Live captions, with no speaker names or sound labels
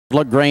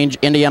LaGrange,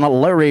 Indiana,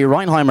 Larry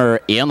Reinheimer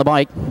in the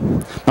bike.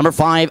 Number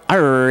 5,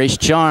 Irish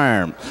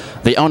Charm.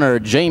 The owner,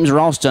 James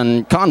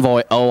Ralston,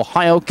 Convoy,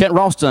 Ohio, Kent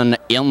Ralston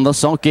in the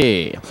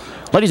sulky.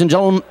 Ladies and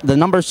gentlemen, the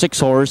number 6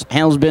 horse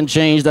has been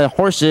changed. The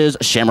horse is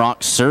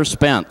Shamrock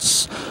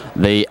Suspense.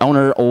 The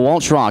owner,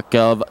 Walsh-Rock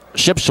of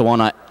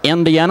Shipshewana,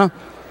 Indiana.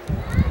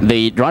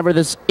 The driver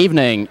this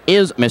evening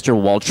is Mr.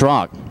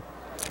 Walsh-Rock.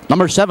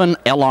 Number 7,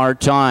 LR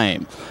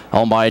Time,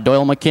 owned by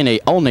Doyle McKinney,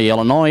 Olney,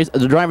 Illinois.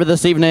 The driver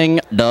this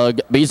evening, Doug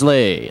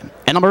Beasley.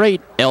 And number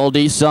 8,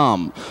 LD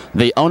Sum.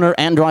 The owner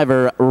and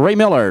driver, Ray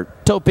Miller,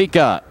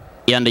 Topeka,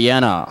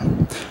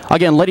 Indiana.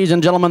 Again, ladies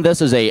and gentlemen, this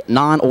is a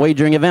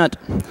non-wagering event.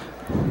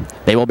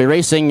 They will be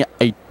racing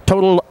a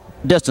total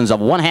distance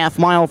of 1/2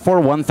 mile for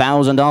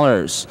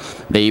 $1,000.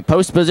 The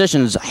post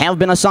positions have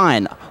been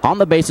assigned on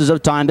the basis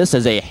of time. This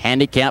is a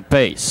handicap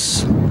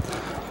pace.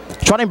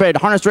 Trottingbred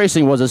harness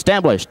racing was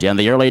established in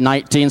the early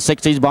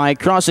 1960s by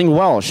crossing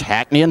Welsh,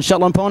 Hackney, and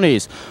Shetland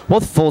ponies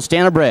with full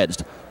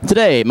standardbreds.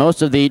 Today,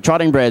 most of the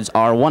Trottingbreds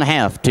are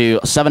 1/2 to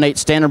 7/8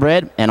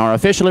 standardbred and are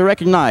officially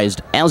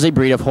recognized as a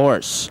breed of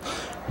horse.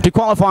 To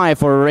qualify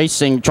for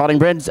racing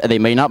Trottingbreds, they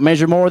may not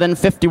measure more than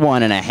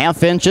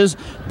 51.5 inches.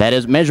 That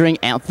is measuring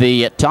at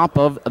the top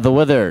of the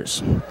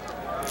withers.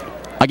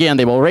 Again,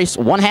 they will race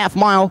 1/2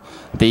 mile.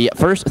 The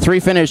first 3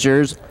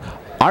 finishers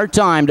are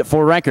timed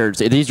for records.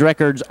 These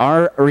records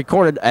are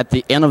recorded at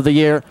the end of the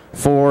year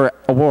for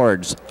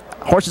awards.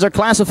 Horses are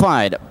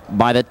classified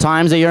by the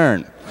times they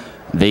earn.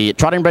 The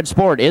Trottingbred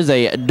sport is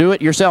a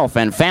do-it-yourself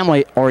and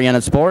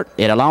family-oriented sport.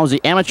 It allows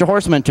the amateur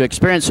horseman to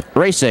experience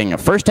racing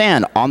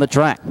firsthand on the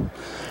track.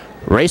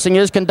 Racing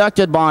is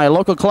conducted by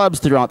local clubs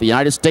throughout the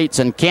United States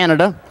and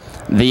Canada.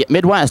 The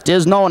Midwest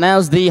is known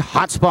as the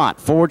hotspot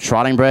for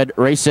Trottingbred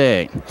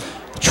racing.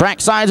 Track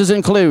sizes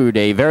include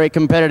a very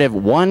competitive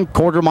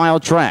 1/4 mile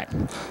track,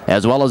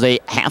 as well as a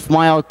 1/2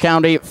 mile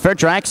county fair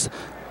tracks.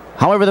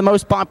 However, the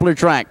most popular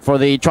track for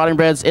the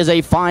Trottingbreds is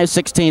a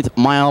 5/16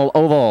 mile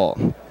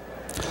oval.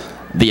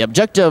 The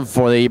objective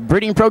for the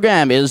breeding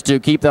program is to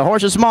keep the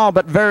horses small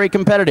but very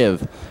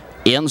competitive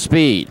in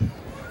speed.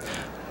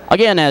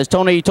 Again, as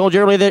Tony told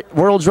you earlier, the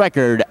world's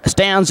record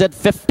stands at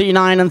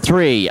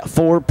 59-3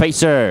 for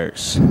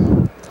pacers.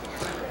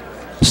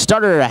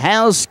 Starter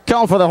has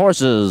called for the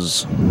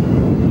horses.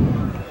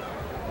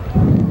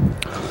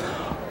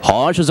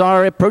 Horses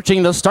are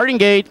approaching the starting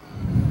gate.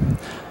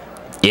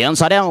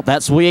 Inside out,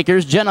 that's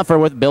Weaker's Jennifer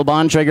with Bill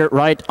Bontrager,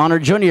 Right Honor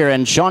Jr.,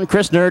 and Sean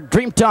Christner,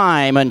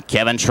 Dreamtime, and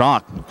Kevin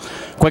Schrock.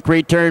 Quick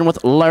return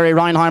with Larry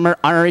Reinheimer,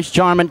 Irish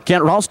Charm, and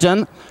Kent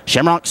Ralston.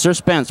 Shamrock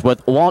Suspense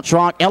with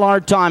Walsh-Rock, LR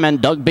Time,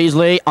 and Doug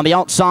Beasley. On the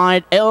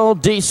outside,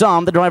 LD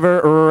Sum, the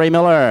driver, Ray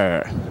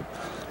Miller.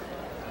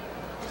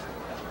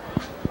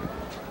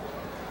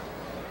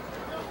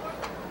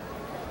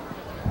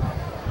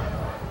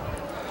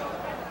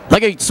 The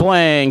gate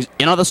swings,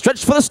 the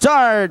stretch for the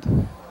start.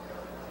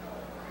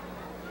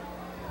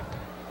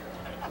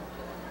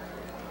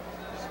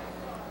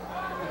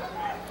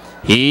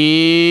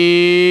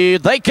 Here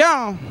they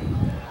come.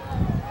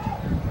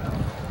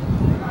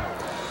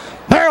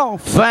 Barrel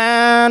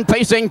fan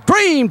pacing.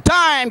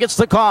 Dreamtime gets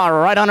the car.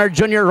 Right on her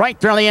junior, right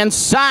there on the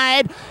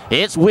inside.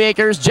 It's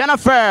Weaker's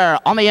Jennifer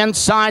on the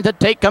inside to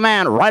take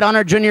command. Right on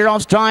her junior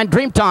off stride.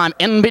 Dreamtime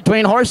in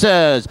between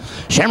horses.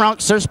 Shamrock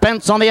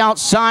Suspense on the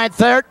outside.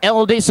 Third,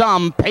 LD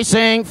Sum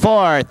pacing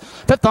fourth.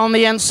 Fifth on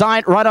the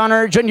inside, Right on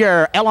her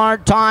junior. LR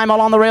Time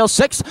all on the rail.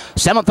 Sixth.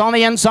 Seventh on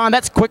the inside.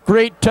 That's Quick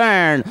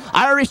Return.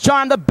 Irish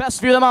Charm, the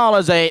best view of them all,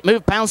 as they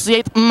move past the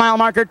 8th mile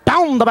marker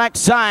down the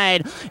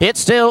backside. It's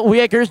still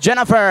Weaker's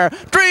Jennifer.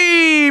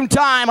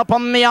 Dreamtime up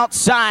on the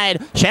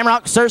outside.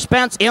 Shamrock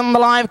Suspense in the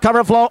live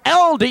cover flow.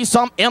 LD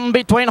Sum in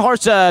between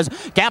horses.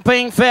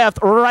 Capping fifth,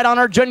 Right on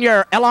her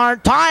junior. LR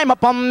Time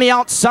up on the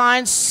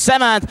outside.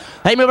 7th.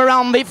 They move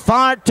around the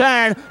far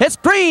turn. It's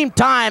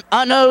Dreamtime,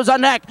 a nose, a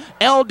neck.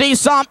 LD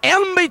Sum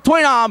in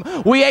between them.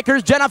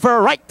 Weaker's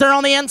Jennifer right there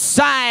on the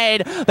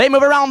inside. They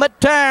move around the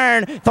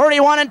turn.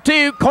 31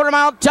 2/4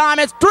 mile time.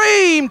 It's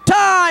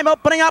Dreamtime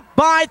opening up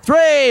by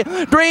 3.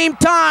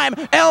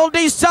 Dreamtime,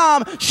 LD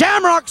Sum,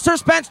 Shamrock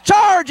Suspense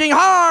charging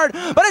hard,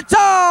 but it's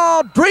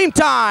all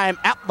Dreamtime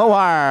at the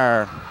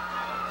wire.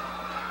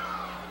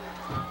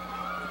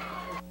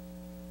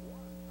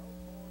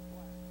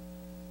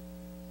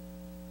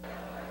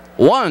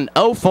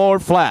 $104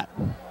 flat.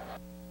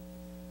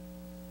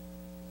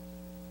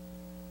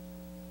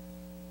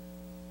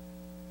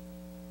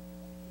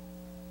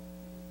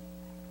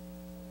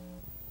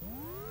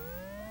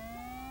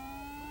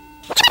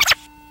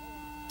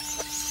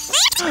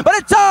 But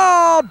it's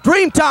all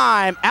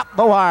Dreamtime at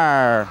the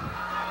wire.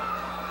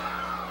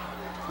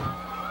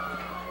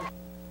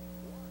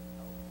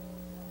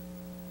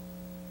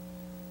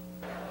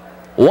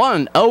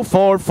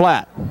 $104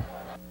 flat.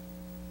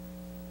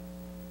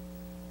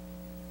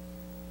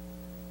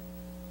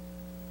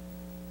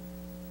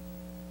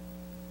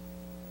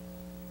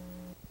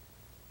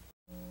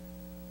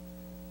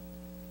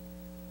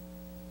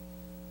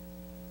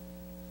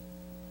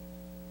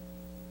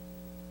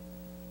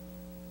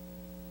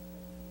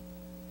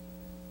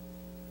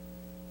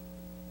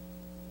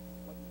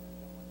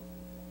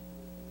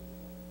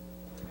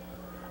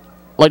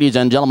 Ladies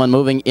and gentlemen,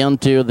 moving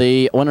into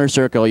the winner's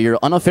circle, your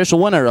unofficial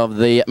winner of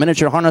the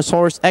miniature harness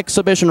horse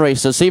exhibition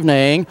race this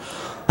evening,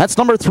 that's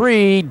number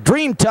 3,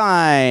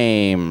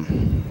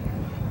 Dreamtime.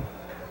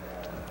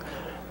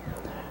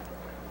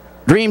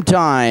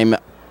 Dreamtime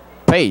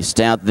paced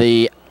at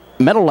the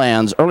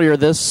Meadowlands earlier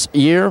this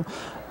year.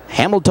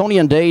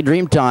 Hamiltonian Day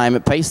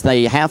Dreamtime paced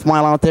the half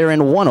mile out there in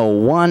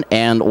 1:01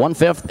 and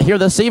 1/5 here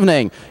this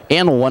evening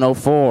in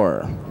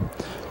 1:04.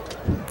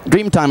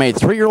 Dreamtime, a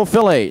 3-year-old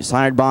filly,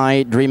 sired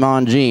by Dream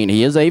On Gene.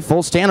 He is a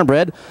full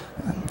standardbred.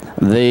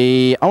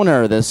 The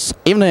owner this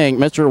evening,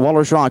 Mr.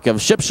 Waller Schrock of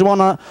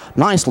Shipshawana,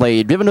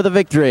 nicely driven to the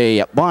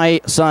victory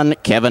by son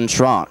Kevin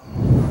Schrock.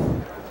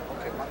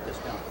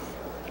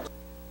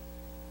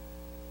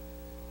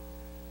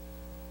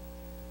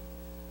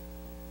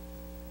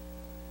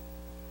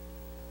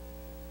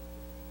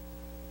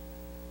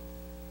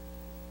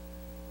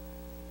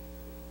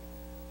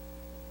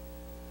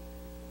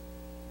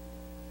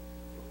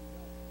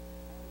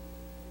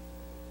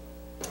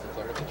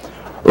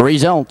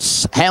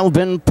 Results have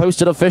been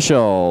posted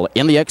official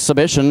in the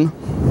exhibition.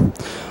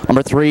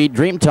 Number 3,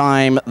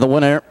 Dreamtime, the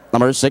winner.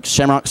 Number 6,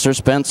 Shamrock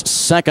Suspense,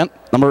 second.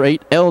 Number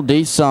 8,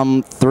 LD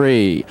Sum,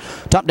 3.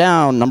 Top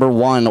down, number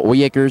 1,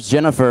 Weacres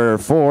Jennifer,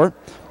 4.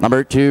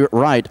 Number 2,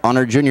 Right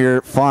Honor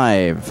Junior,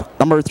 5.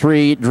 Number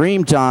 3,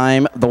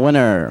 Dreamtime, the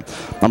winner.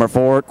 Number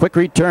 4, Quick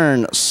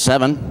Return,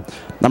 7.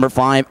 Number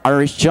 5,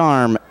 Irish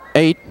Charm,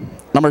 8.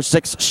 Number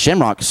 6,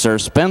 Shamrock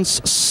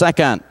Suspense,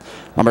 second.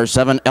 Number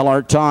 7,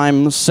 LR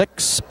Time,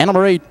 6. And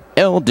number 8,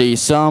 LD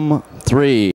Sum, 3.